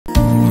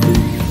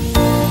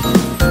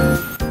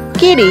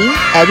Kiddy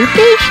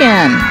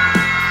Education.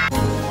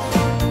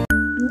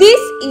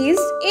 This is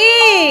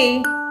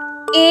A.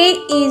 A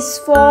is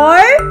for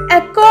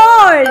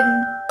acorn.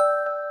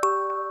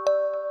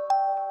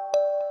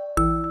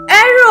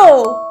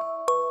 Arrow.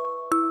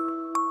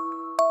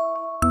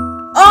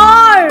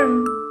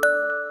 Arm.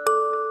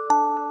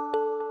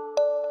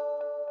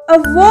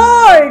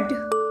 Award.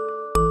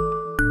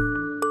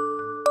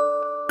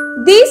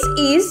 This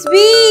is B.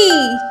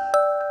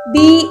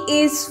 B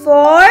is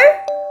for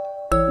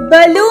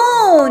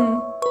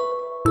balloon.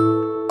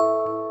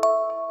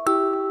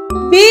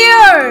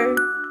 Bear.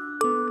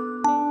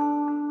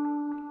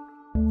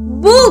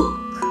 Book.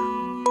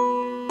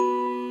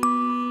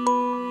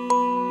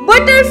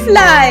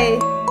 Butterfly.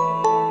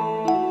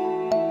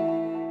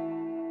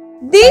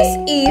 This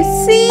is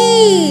C.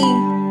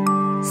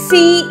 C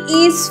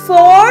is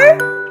for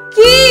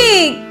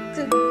cake.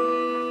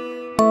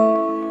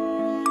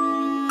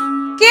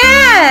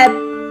 Cap.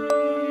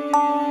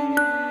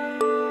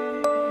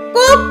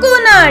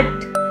 Coconut.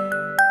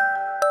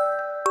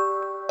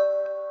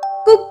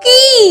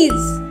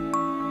 Cookies.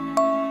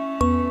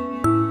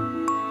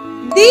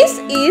 This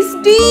is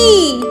D.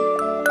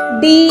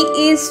 D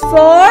is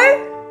for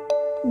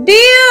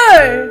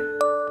deer.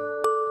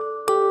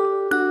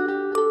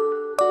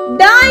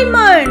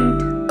 Diamond.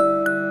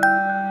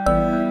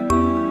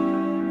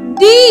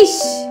 Dish.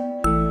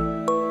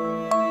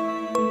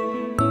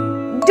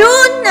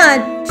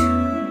 Donut.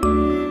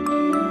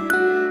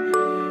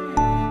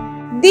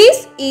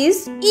 This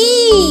is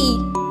E.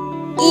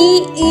 E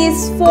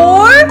is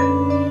for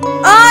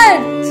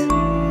earth.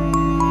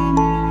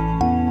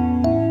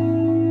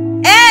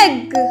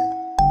 Egg.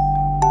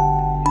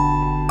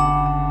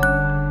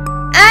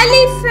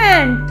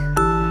 Elephant.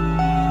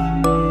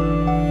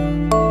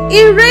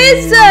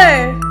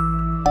 Eraser.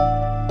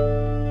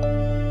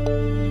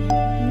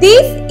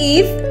 This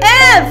is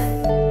F.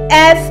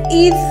 F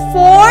is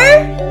for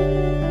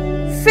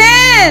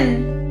fan.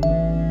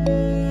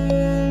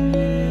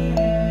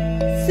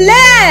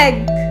 Flag.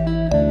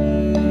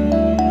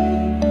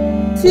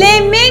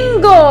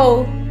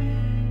 Flamingo.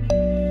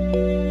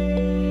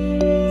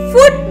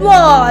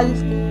 Football.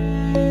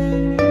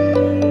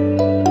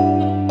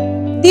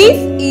 This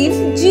is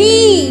G.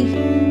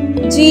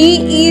 G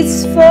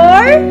is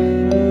for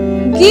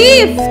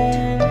gift.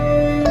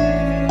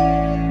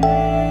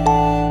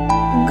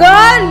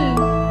 Girl.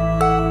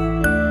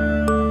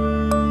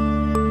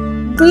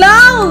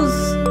 Gloves.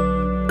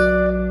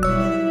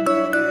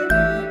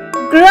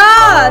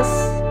 Grass.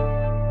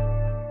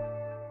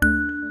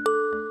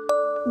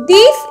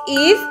 This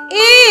is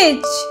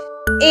H.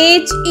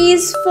 H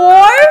is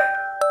for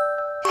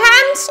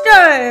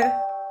hamster.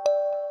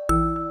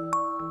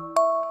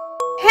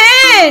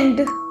 Hand.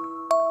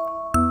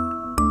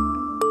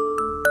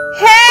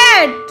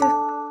 Hat.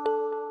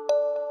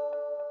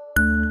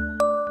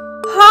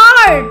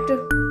 Heart.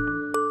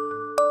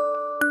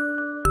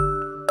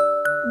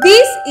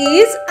 This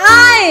is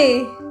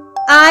I.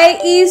 I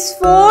is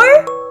for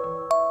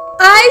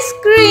ice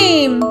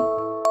cream.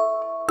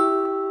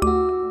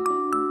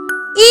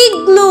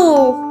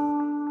 Igloo.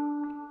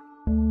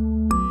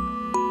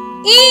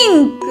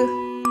 Ink.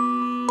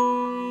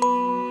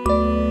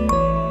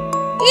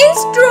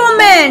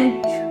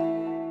 Instrument.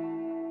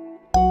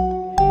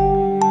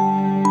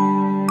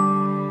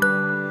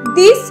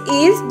 This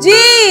is J.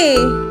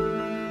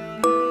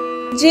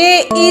 J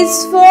is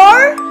for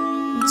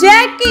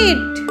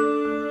jacket.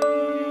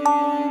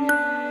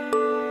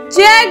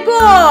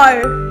 Jaguar.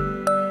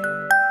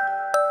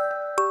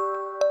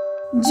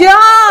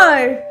 Jar.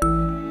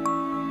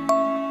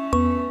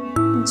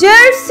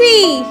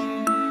 Jersey.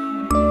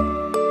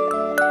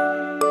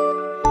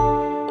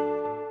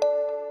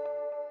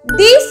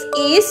 This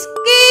is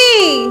K.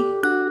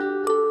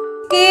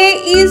 K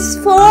is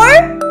for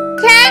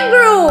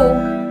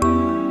kangaroo.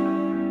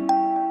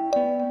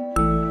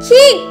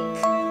 Kick.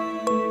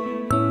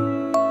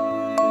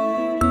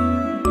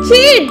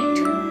 Kid.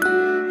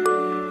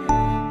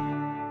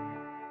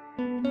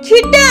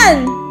 Kitten.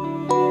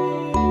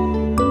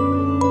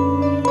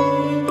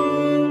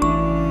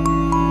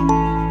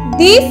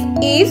 This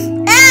is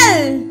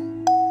L.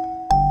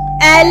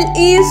 L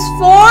is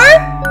for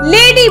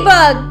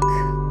ladybug.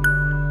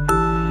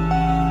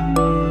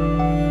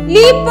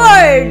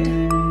 Leopard.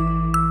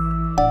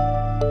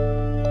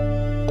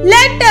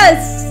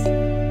 Lettuce.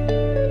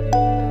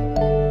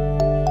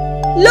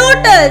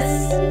 Lotus.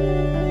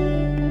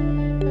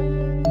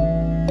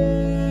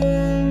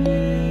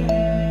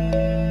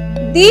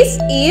 This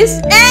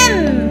is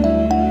M.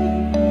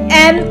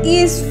 M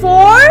is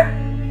for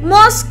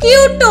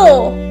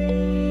mosquito.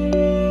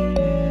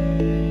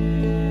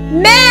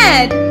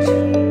 Mat.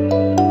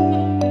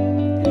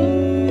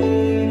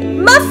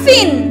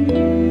 Muffin.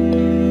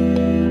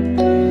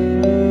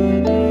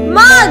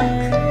 Mug.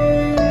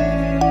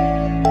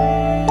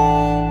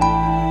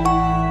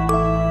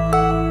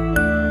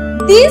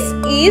 This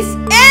is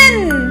N.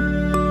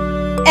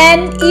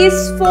 N is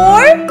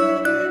for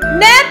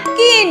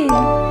napkin.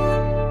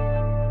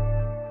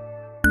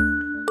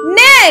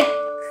 Neck.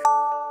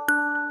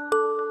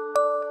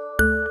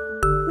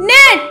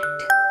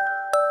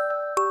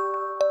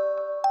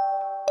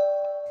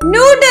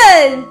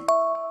 Apple.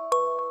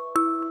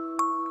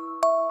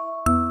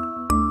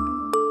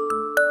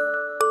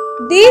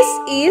 This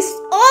is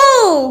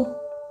O.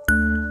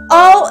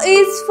 O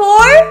is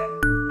for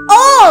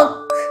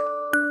oak.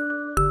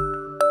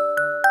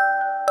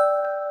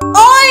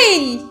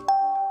 Oil.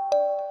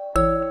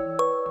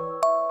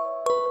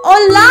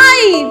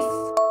 Olive.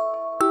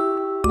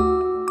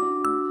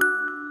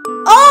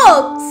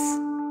 Ox.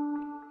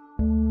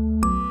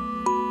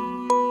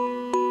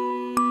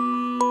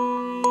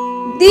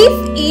 This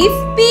is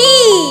P.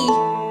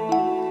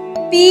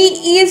 P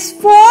is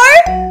for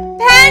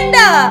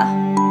panda.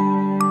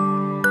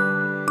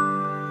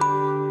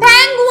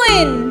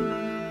 Penguin.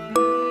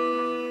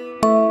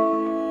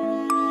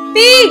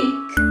 Pig.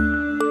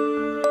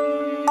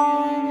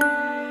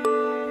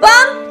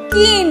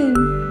 Pumpkin.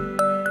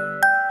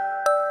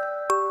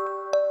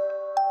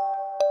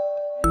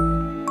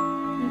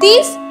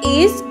 This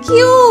is Q.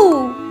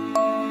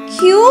 Q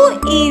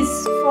is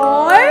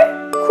for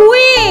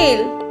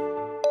quail.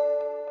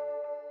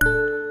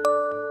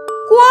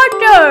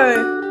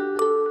 Quarter.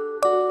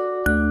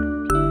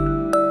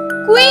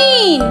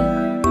 Queen.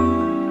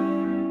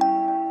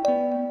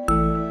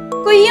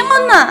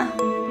 Kuyama.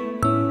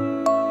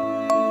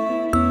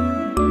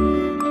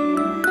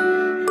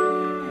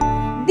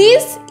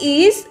 This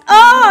is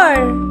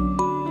R.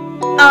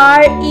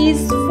 R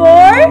is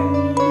for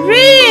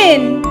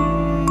rain.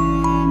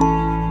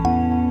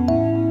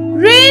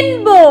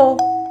 Rainbow.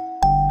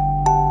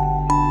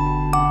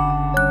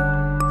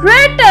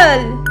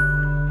 Rattle.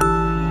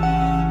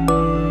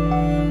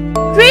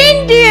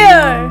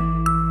 Reindeer.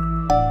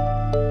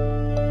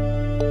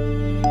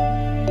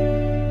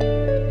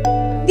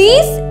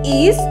 This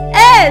is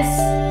S.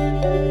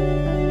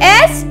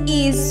 S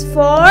is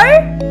for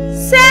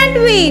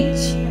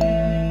sandwich.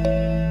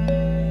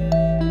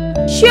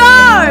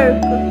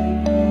 Shark.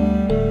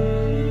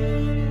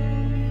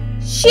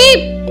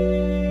 Sheep.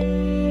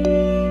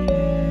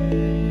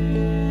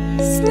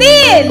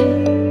 Snail.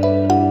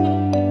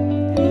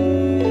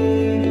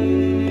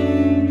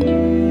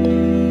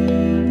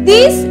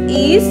 This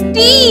is T.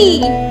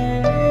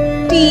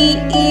 T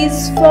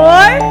is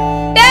for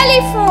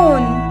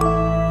telephone.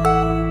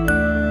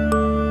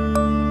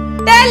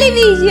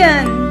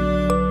 Television.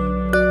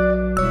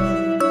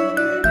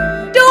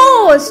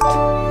 Toast.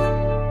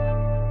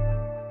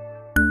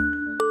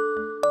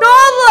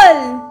 Towel.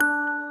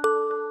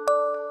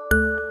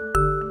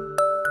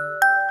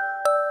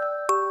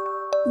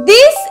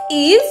 This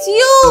is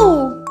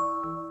U.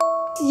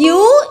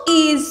 U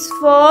is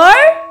for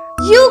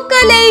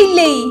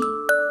ukulele.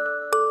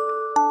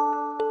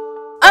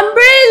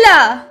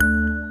 Umbrella.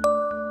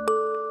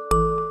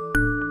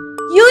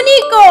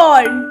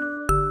 Unicorn.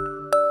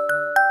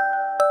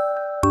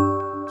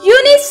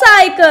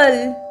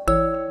 Unicycle.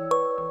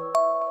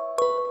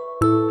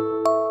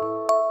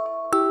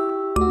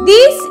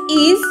 This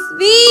is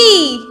V.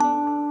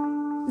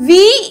 V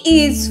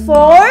is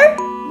for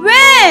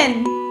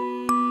van.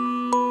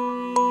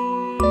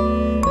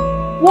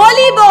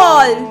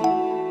 Volleyball.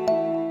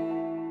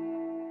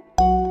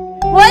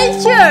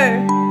 Vulture.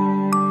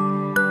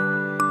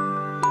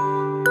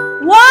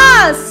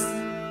 Wasp.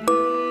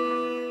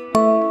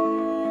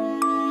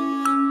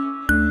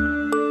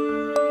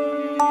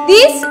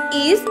 This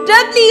is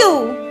W.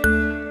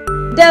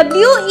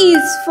 W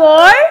is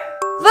for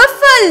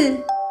waffle.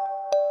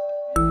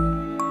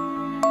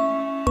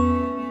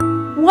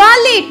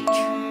 Wallet.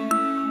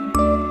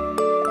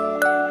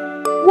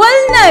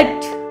 Walnut.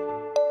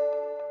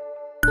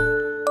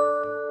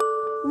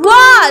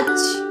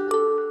 Watch.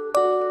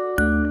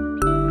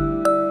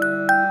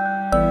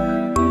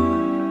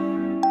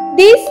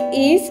 This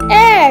is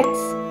X.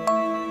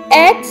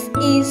 X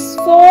is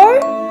for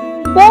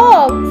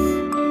box.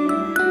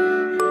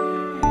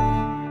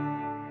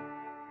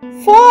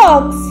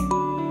 Fox.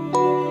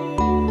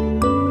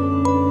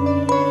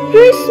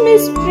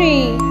 Christmas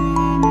tree.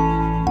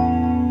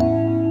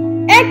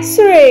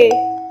 X-ray.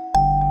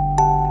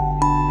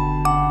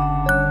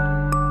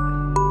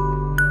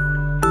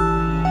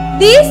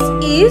 This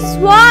is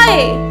Y.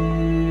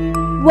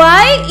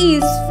 Y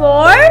is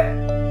for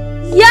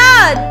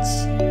yacht.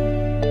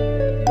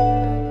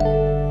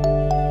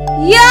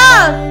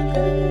 Yak.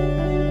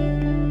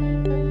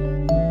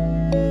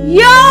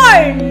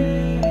 Yarn.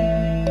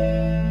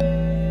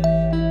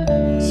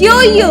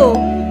 Yo-yo.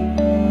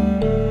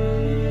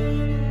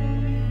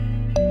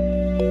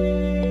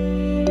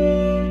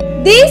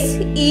 This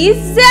is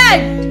Z.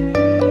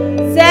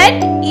 Z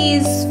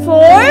is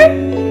for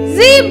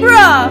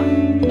zebra.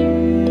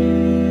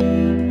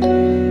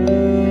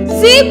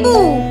 Zebu.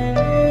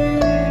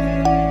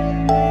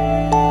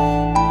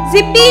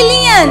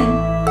 Zeppelian.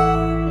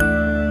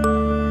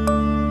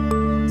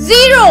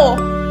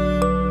 Zero.